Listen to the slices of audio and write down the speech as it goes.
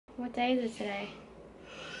What day is it today?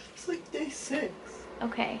 It's like day 6.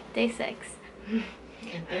 Okay, day 6.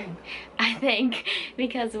 Okay. I think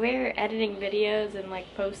because we're editing videos and like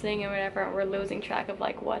posting and whatever, we're losing track of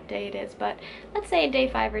like what day it is. But let's say day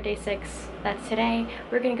 5 or day 6. That's today.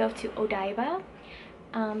 We're gonna go to Odaiba.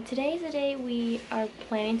 Today is the day we are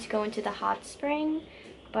planning to go into the hot spring,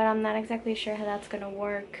 but I'm not exactly sure how that's gonna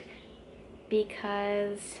work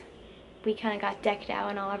because we kind of got decked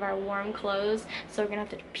out in all of our warm clothes, so we're gonna have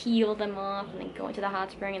to peel them off and then go into the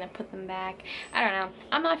hot spring and then put them back. I don't know.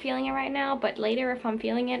 I'm not feeling it right now, but later if I'm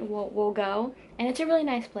feeling it, we'll go. And it's a really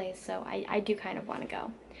nice place, so I do kind of want to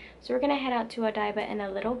go. So we're gonna head out to Odaiba in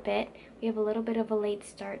a little bit. We have a little bit of a late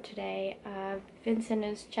start today. Vincent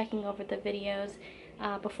is checking over the videos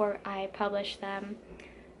before I publish them.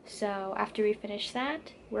 So after we finish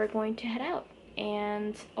that, we're going to head out.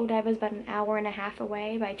 And Odaiba is about an hour and a half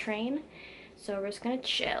away by train, so we're just gonna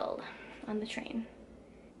chill on the train.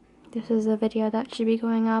 This is a video that should be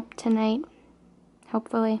going up tonight,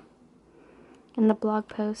 hopefully, and the blog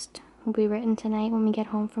post will be written tonight when we get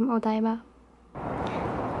home from Odaiba.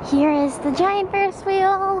 Here is the giant Ferris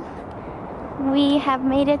wheel. We have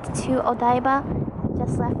made it to Odaiba,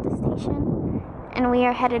 just left the station, and we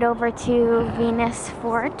are headed over to Venus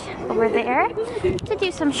Fort over there to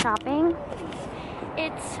do some shopping.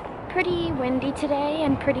 It's pretty windy today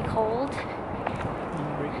and pretty cold.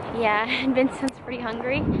 Yeah, and Vincent's pretty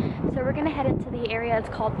hungry. So we're gonna head into the area that's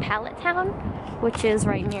called Pallet Town, which is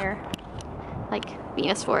right near like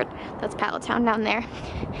Venus Fort. That's Pallet Town down there.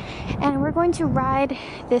 And we're going to ride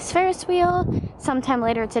this Ferris wheel sometime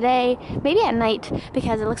later today, maybe at night,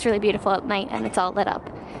 because it looks really beautiful at night and it's all lit up.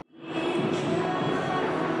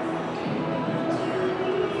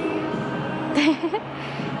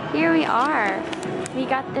 Here we are. We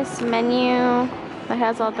got this menu that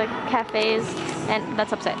has all the cafes, and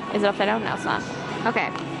that's upside. Is it upside down? No, it's not. Okay,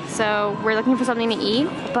 so we're looking for something to eat,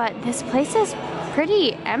 but this place is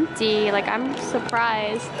pretty empty. Like, I'm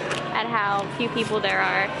surprised at how few people there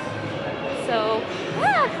are. So,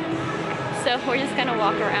 so we're just gonna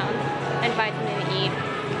walk around and find something to eat.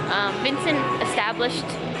 Vincent established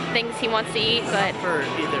things he wants to eat, but for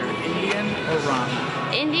either Indian or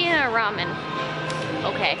ramen. Indian or ramen.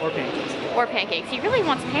 Okay. Or pancakes. Or pancakes. He really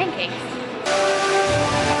wants pancakes.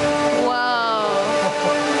 Whoa.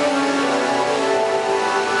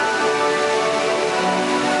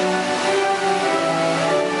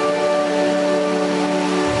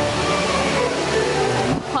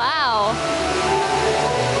 Wow.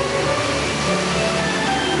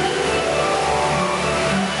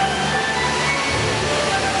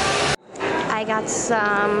 I got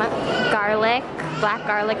some black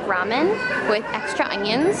garlic ramen with extra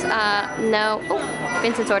onions. No, oh,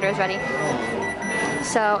 Vincent's order is ready.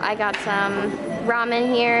 So I got some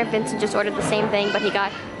ramen here. Vincent just ordered the same thing, but he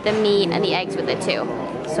got the meat and the eggs with it too.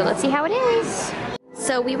 So let's see how it is.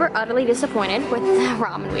 So we were utterly disappointed with the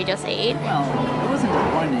ramen we just ate. Well, it wasn't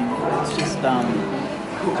disappointing. It's just a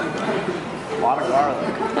lot of garlic.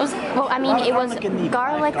 It was, well, I mean, it was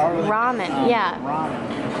garlic ramen. Yeah.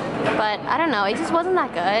 Ramen. But I don't know, it just wasn't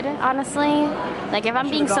that good, honestly. Like, if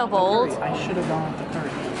I'm being so bold, I should have gone with the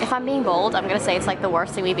curry. if I'm being bold, I'm gonna say it's like the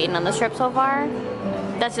worst thing we've eaten on this trip so far.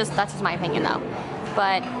 That's just my opinion though.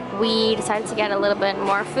 But we decided to get a little bit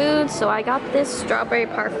more food, so I got this strawberry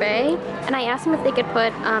parfait, and I asked them if they could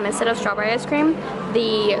put, instead of strawberry ice cream,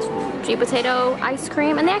 the sweet potato ice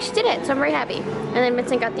cream, and they actually did it, so I'm very happy. And then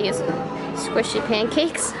Vincent got these squishy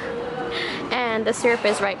pancakes, and the syrup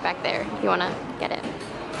is right back there if you wanna get it.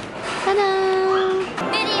 Ta-da!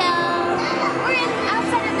 Video! We're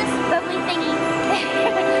outside of this bubbly thingy.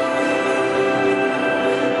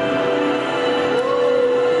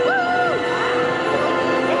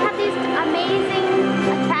 They have these amazing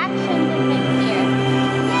attractions and things here.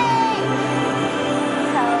 Yay!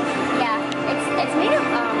 So, yeah, it's made of,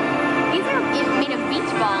 these are made of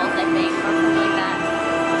beach balls, I think, or something like that.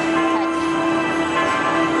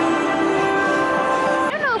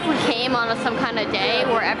 Came on some kind of day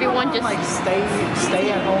where everyone just like stay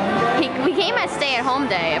at home day? We came at stay at home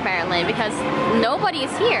day apparently because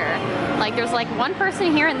nobody's here. Like, there's like one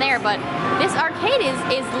person here and there, but this arcade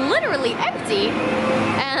is literally empty,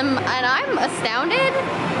 and I'm astounded.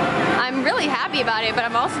 I'm really happy about it, but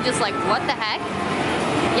I'm also just like, what the heck?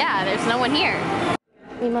 Yeah, there's no one here.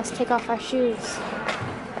 We must take off our shoes.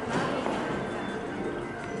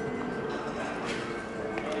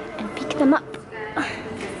 And pick them up.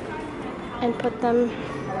 And put them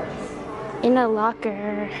in a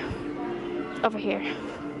locker over here.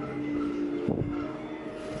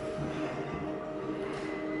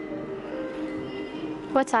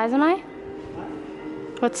 What size am I?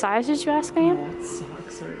 What size did you ask me? What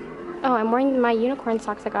socks are you Oh, I'm wearing my unicorn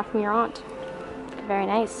socks I got from your aunt. Very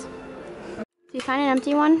nice. So you find an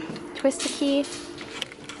empty one, twist the key,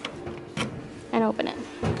 and open it.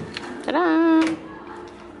 Ta-da!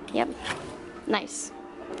 Yep, nice.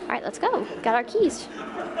 All right, let's go. Got our keys.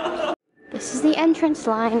 This is the entrance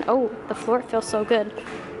line. Oh, the floor feels so good.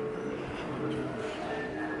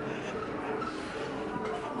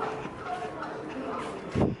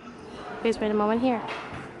 Please wait a moment here.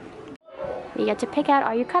 You get to pick out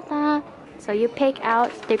our yukata. So you pick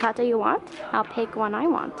out the yukata you want. I'll pick one I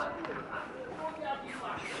want.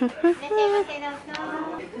 どう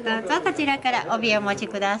ぞこちらから帯をお持ち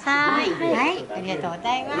ください。はい、ありがとうご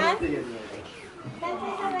ざいます。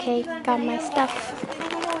 Okay, got my stuff.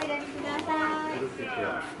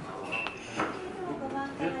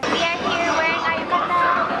 We are here wearing our yukata.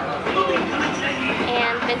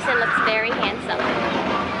 And Vincent looks very handsome.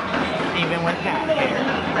 Even with hat hair.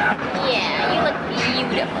 Yeah, you look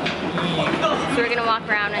beautiful. So we're gonna walk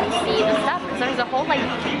around and see the stuff because there's a whole like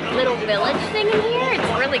little village thing in here.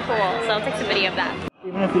 It's really cool. So I'll take some video of that.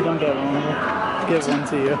 Even if you don't get one, we'll give one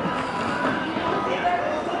to you.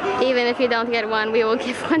 Even if you don't get one, we will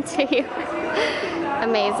give one to you.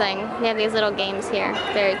 Amazing. They have these little games here.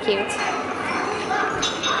 Very cute.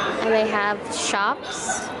 And they have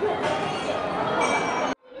shops.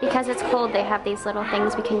 Because it's cold, they have these little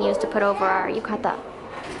things we can use to put over our yukata.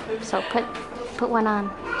 So put one on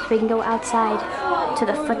so we can go outside to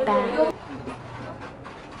the foot bath.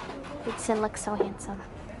 Vincent looks so handsome.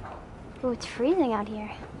 Oh, it's freezing out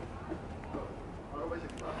here.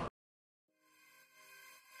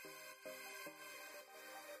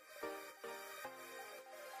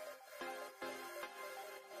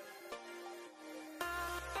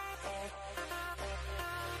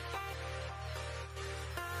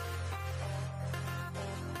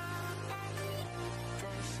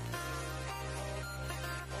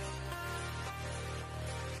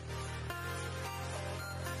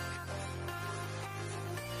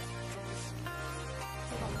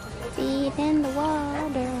 Feet in the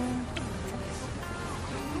water.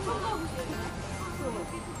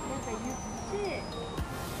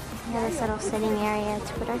 We have this little sitting area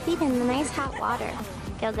to put our feet in the nice hot water.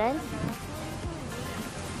 Feel good?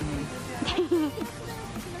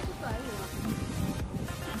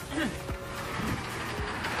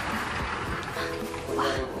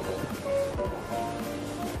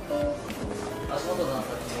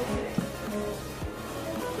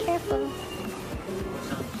 Careful.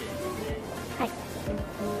 Hi.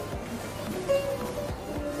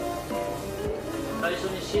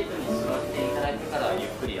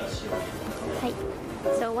 Hi.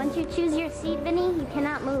 So once you choose your seat, Vinny, you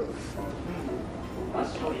cannot move.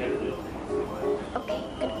 Okay,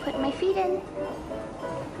 gonna put my feet in.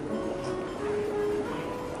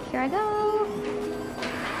 Here I go.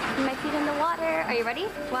 Put my feet in the water. Are you ready?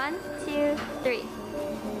 1, 2, 3.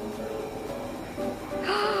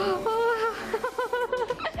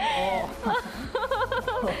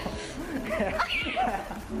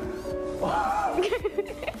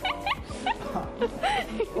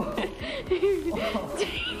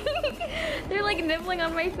 They're like nibbling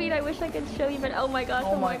on my feet. I wish I could show you, but oh my gosh,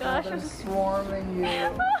 oh my gosh. God, they're swarming you.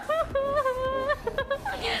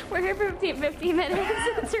 We're here for 15 minutes.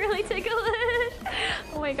 It's really ticklish.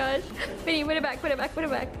 Oh my gosh. Vinny, put it back, put it back, put it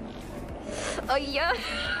back. Oh yeah.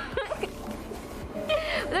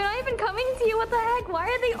 They're not even coming to you. What the heck? Why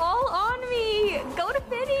are they all on me? Go to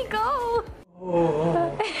Vinny, go.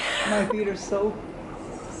 Oh, my feet are so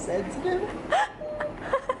sensitive.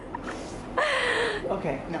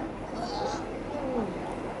 Okay, no.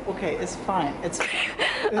 Okay, it's fine. It's okay.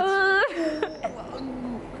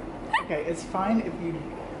 It's fine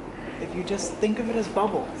if you just think of it as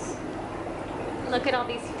bubbles. Look at all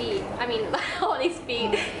these feet. I mean, all these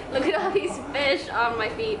feet. Look at all these fish on my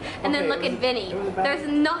feet. And then look at Vinny. There's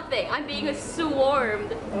nothing. I'm being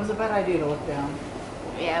swarmed. It was a bad idea to look down.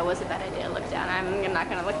 Yeah, it was a bad idea to look down. I'm not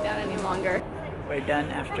gonna look down any longer. We're done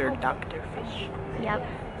after Dr. Fish. Yep,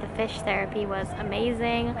 the fish therapy was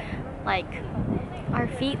amazing. Like, our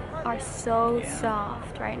feet are so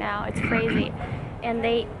soft right now. It's crazy. And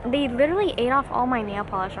they literally ate off all my nail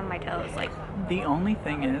polish on my toes. Like, the only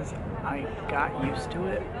thing is, I got used to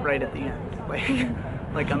it right at the end.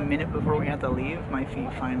 Like a minute before we had to leave, my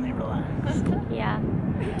feet finally relaxed. yeah,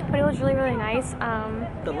 but it was really, really nice.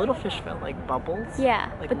 The little fish felt like bubbles.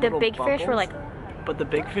 Yeah, like but the big fish were like... But the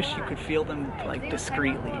big fish, you could feel them like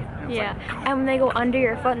discreetly. Yeah, like, and when they go under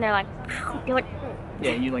your foot and they're like... You're like...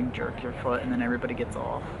 Yeah, you like jerk your foot and then everybody gets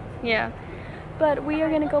off. Yeah. But we are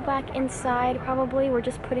gonna go back inside probably. We're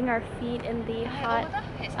just putting our feet in the hot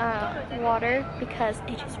water because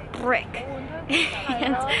it is brick.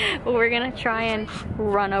 Yes. We're gonna try and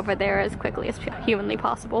run over there as quickly as humanly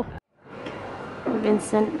possible.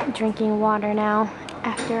 Vincent drinking water now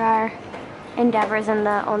after our endeavors in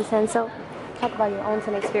the onsen. So talk about your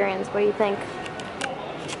onsen experience. What do you think?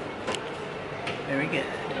 Very good.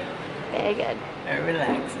 Very good. Very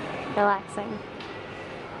relaxing. Relaxing.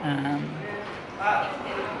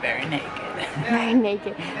 Very naked. Very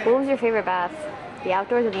naked. What was your favorite bath? The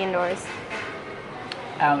outdoors or the indoors?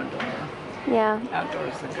 Outdoor. Yeah.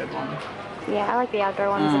 Outdoors is a good one. Yeah, I like the outdoor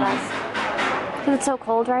ones the best. Because it's so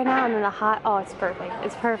cold right now, and then the hot, oh, it's perfect.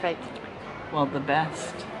 It's perfect. Well, the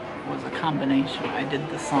best was a combination. I did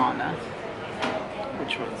the sauna,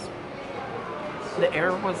 which was, the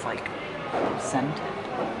air was like scented.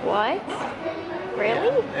 What? Really?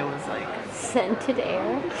 Yeah, it was like Scented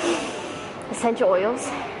air? Essential oils?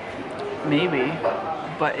 maybe,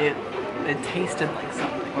 but it tasted like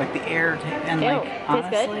something, like the air, and Ew, like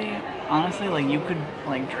tastes honestly, like you could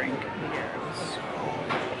like drink the air. It was so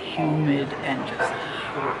humid and just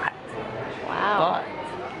hot. Wow.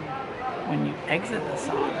 But when you exit the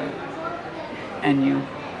sauna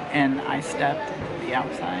and I stepped into the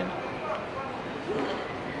outside,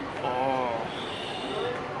 oh,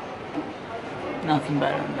 nothing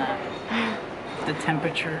better than that. The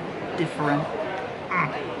temperature different.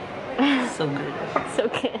 So good. So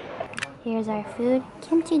good. Here's our food.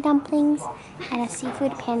 Kimchi dumplings and a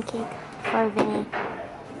seafood pancake for Vinny.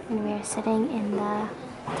 And we are sitting in the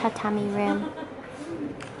tatami room.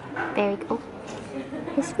 Very cool.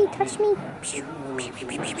 His feet touch me.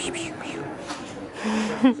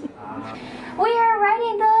 We are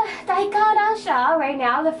riding the Daikadansha right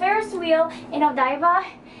now, the Ferris wheel in Odaiba.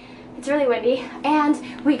 It's really windy, and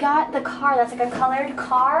we got the car that's like a colored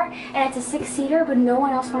car, and it's a 6-seater, but no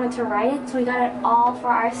one else wanted to ride it, so we got it all for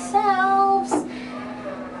ourselves.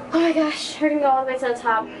 Oh my gosh, we're gonna go all the way to the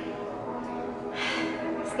top.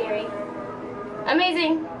 Scary.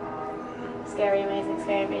 Amazing. Scary, amazing,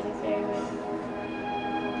 scary, amazing, scary, amazing.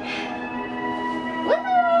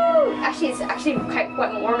 Woo! Actually, it's actually quite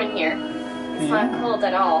warm in here. It's not cold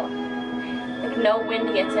at all. Like no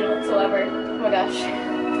wind gets in whatsoever. Oh my gosh.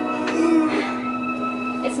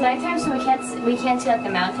 It's nighttime, so we can't see like the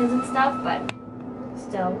mountains and stuff, but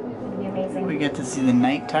still, it'll be amazing. We get to see the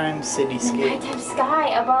nighttime The cityscape. nighttime sky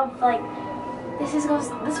above, like this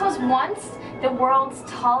was once the world's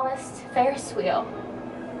tallest Ferris wheel.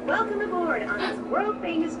 Welcome aboard on this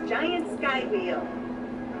world-famous giant sky wheel.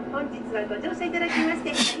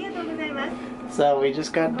 So we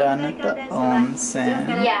just got done at the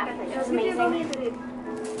onsen. Yeah, it was amazing.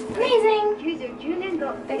 Amazing!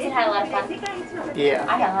 Vincent had a lot of fun. Yeah.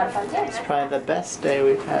 I had a lot of fun too. It's probably the best day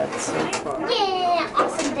we've had so far. Yeah,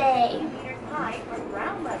 awesome day.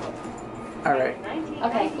 Alright,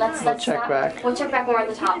 Okay, let's check stop. back. We'll check back when we're at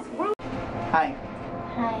the top. hi.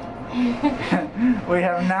 Hi. We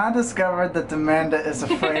have now discovered that Amanda is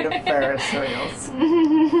afraid of Ferris wheels.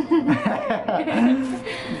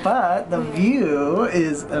 But the view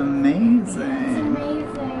is amazing.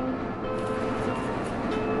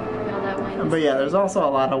 But yeah, there's also a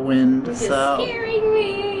lot of wind, This is so scaring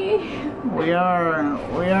me. we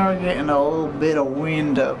are getting a little bit of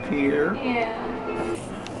wind up here. Yeah.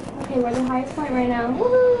 Okay, we're at the highest point right now.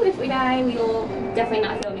 Woo! If we die, we will definitely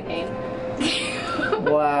not feel any pain.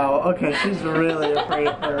 Wow, okay, she's really afraid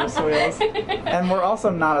of Ferris wheels. And we're also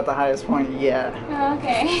not at the highest point yet.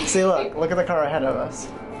 Okay. See, look at the car ahead of us.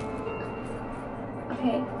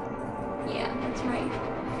 Okay. Yeah, that's right.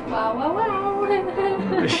 Wow, wow, wow. Let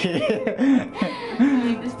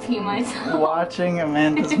me just pee myself. Watching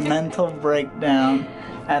Amanda's mental breakdown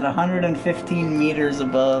at 115 meters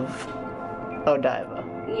above Odaiba.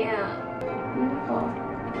 Yeah. Beautiful.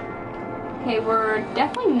 Okay, we're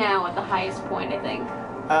definitely now at the highest point, I think.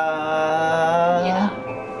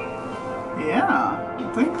 Yeah,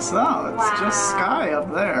 I think so. It's just sky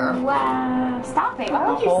up there. Wow. Stop it. Why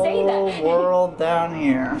would The you say whole that? world down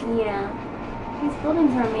here. Yeah. These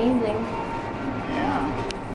buildings are amazing. Yeah.